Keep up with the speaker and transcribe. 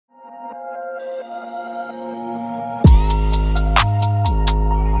Hey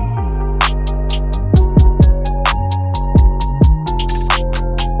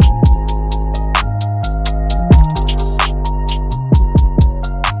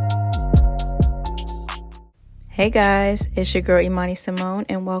guys, it's your girl Imani Samone,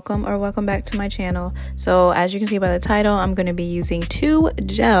 and welcome back to my channel. So as you can see by the title, I'm going to be using 2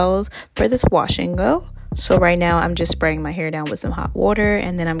 gels for this wash and go. So right now I'm just spraying my hair down with some hot water,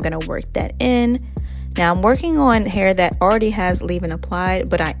 and then I'm going to work that in. Now I'm working on hair that already has leave-in applied,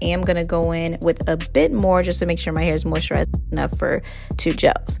 but I am going to go in with a bit more just to make sure my hair is moisturized enough for 2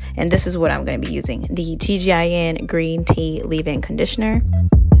 gels. And this is what I'm going to be using, the TGIN Green Tea Leave-In Conditioner.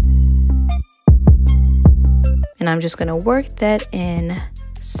 And I'm just going to work that in,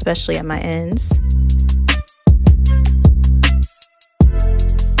 especially at my ends.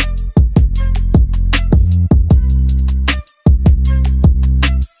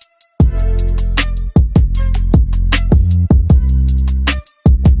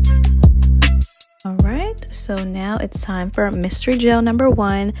 Alright, so now it's time for mystery gel number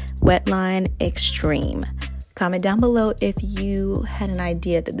 1, Wetline Extreme. Comment down below if you had an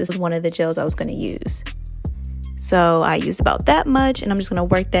idea that this is one of the gels I was going to use. So I used about that much, and I'm just going to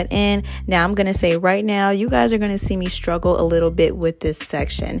work that in. Now I'm going to say right now, you guys are going to see me struggle a little bit with this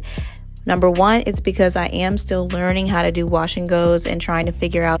section. Number 1, it's because I am still learning how to do wash and goes and trying to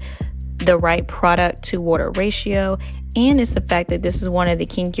figure out the right product to water ratio. And it's the fact that this is one of the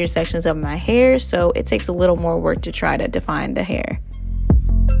kinkier sections of my hair, so it takes a little more work to try to define the hair.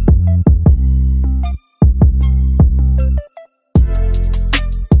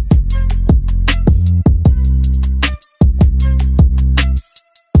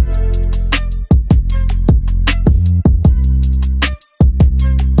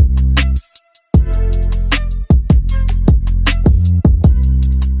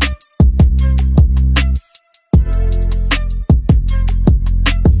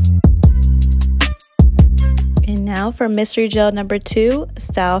 Now for mystery gel number 2,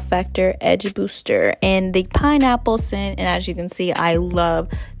 Style Factor Edge Booster, and the pineapple scent, and as you can see, I love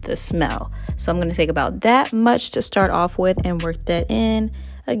the smell. So I'm going to take about that much to start off with and work that in.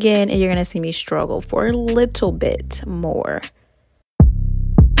 Again, you're going to see me struggle for a little bit more.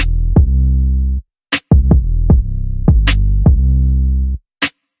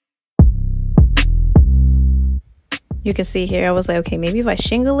 You can see here, I was like, okay, maybe if I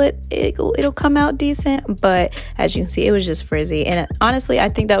shingle it, it'll come out decent. But as you can see, it was just frizzy. And honestly, I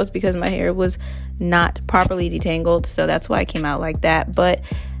think that was because my hair was not properly detangled. So that's why it came out like that. But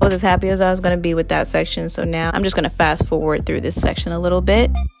I was as happy as I was going to be with that section. So now I'm just going to fast forward through this section a little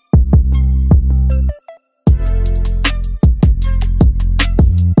bit.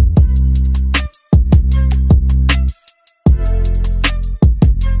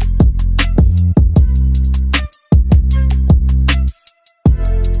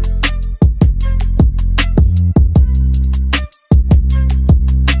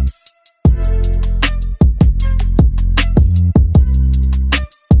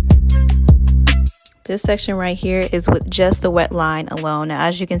 This section right here is with just the wet line alone. Now,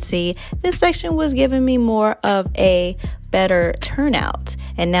 as you can see, this section was giving me more of a better turnout.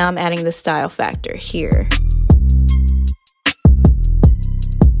 And now I'm adding the Style Factor here.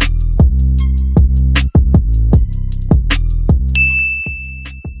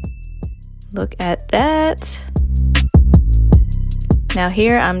 Look at that. Now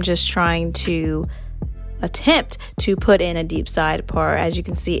here, I'm just trying to attempt to put in a deep side part. As you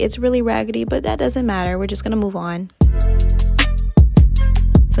can see, it's really raggedy, but that doesn't matter. We're just going to move on.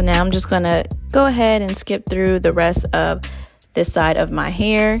 So now I'm just going to go ahead and skip through the rest of this side of my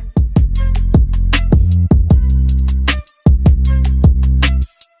hair.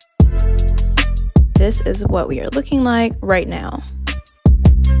 This is what we are looking like right now.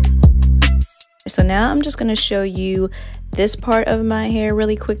 So now I'm just going to show you this part of my hair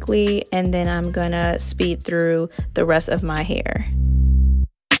really quickly, and then I'm going to speed through the rest of my hair.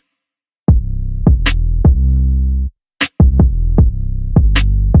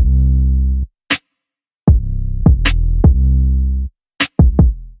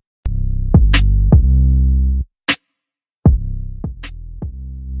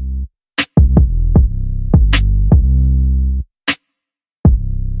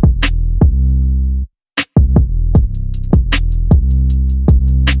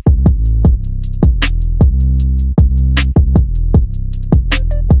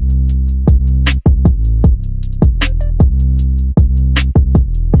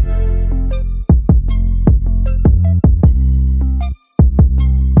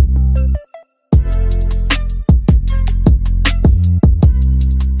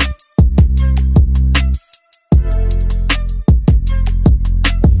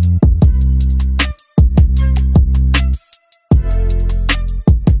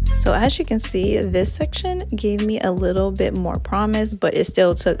 as you can see, this section gave me a little bit more promise, but it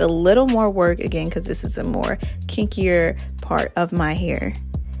still took a little more work again because this is a more kinkier part of my hair.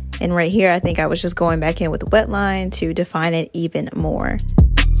 And right here, I think I was just going back in with wet line to define it even more.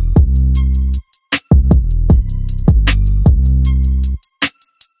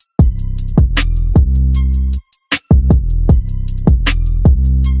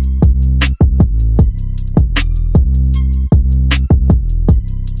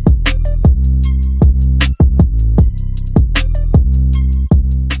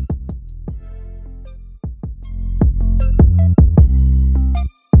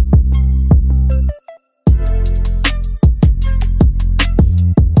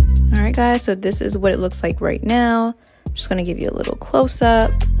 Guys, so this is what it looks like right now. I'm just going to give you a little close-up.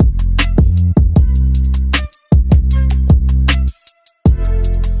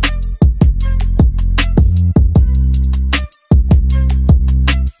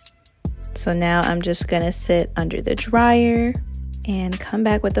 So now I'm just going to sit under the dryer and come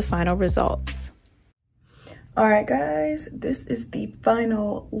back with the final results. All right, guys, this is the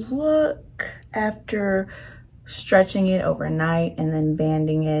final look after stretching it overnight and then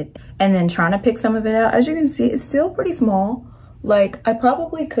banding it and then trying to pick some of it out. As you can see, it's still pretty small. Like, I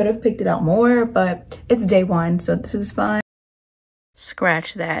probably could have picked it out more, but it's day one, so this is fine.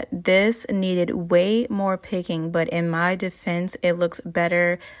 Scratch that. This needed way more picking, but in my defense, it looks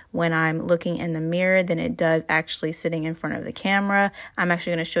better when I'm looking in the mirror than it does actually sitting in front of the camera. I'm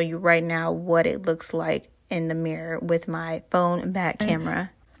actually going to show you right now what it looks like in the mirror with my phone back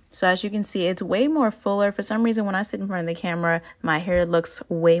camera. So as you can see, it's way more fuller. For some reason, when I sit in front of the camera, my hair looks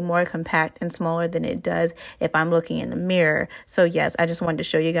way more compact and smaller than it does if I'm looking in the mirror. So yes, I just wanted to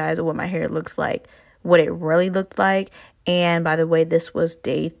show you guys what my hair looks like, what it really looked like. And by the way, this was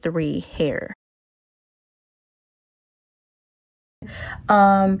day 3 hair.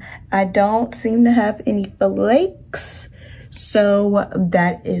 I don't seem to have any flakes, so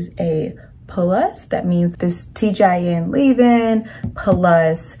that is a plus. That means this TGIN leave-in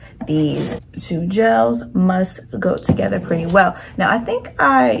plus these 2 gels must go together pretty well. Now, I think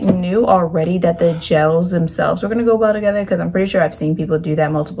I knew already that the gels themselves were going to go well together because I'm pretty sure I've seen people do that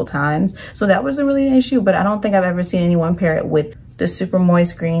multiple times. So that wasn't really an issue, but I don't think I've ever seen anyone pair it with the super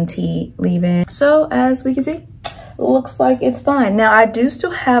moist green tea leave-in. So as we can see, it looks like it's fine. Now, I do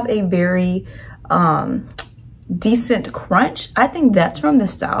still have a very decent crunch. I think that's from the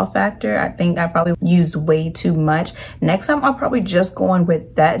style factor. I think I probably used way too much. Next time I'll probably just go on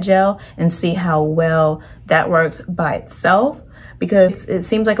with that gel and see how well that works by itself, because it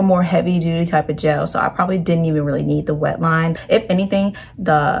seems like a more heavy duty type of gel, so I probably didn't even really need the wet line. If anything,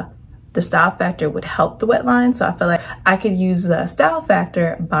 the style factor would help the wet line, so I feel like I could use the style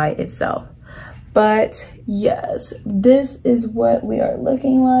factor by itself. But yes, this is what we are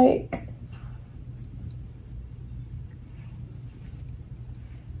looking like.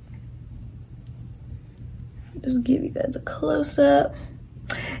 Just give you guys a close-up.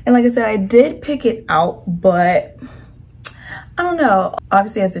 And like I said, I did pick it out, but I don't know.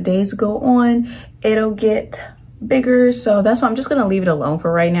 Obviously, as the days go on, it'll get bigger. So that's why I'm just gonna leave it alone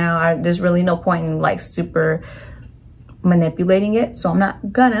for right now. There's really no point in like super manipulating it, so I'm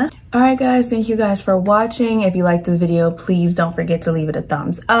not gonna. All right, guys, thank you guys for watching. If you like this video, please don't forget to leave it a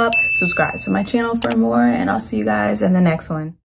thumbs up. Subscribe to my channel for more, and I'll see you guys in the next one.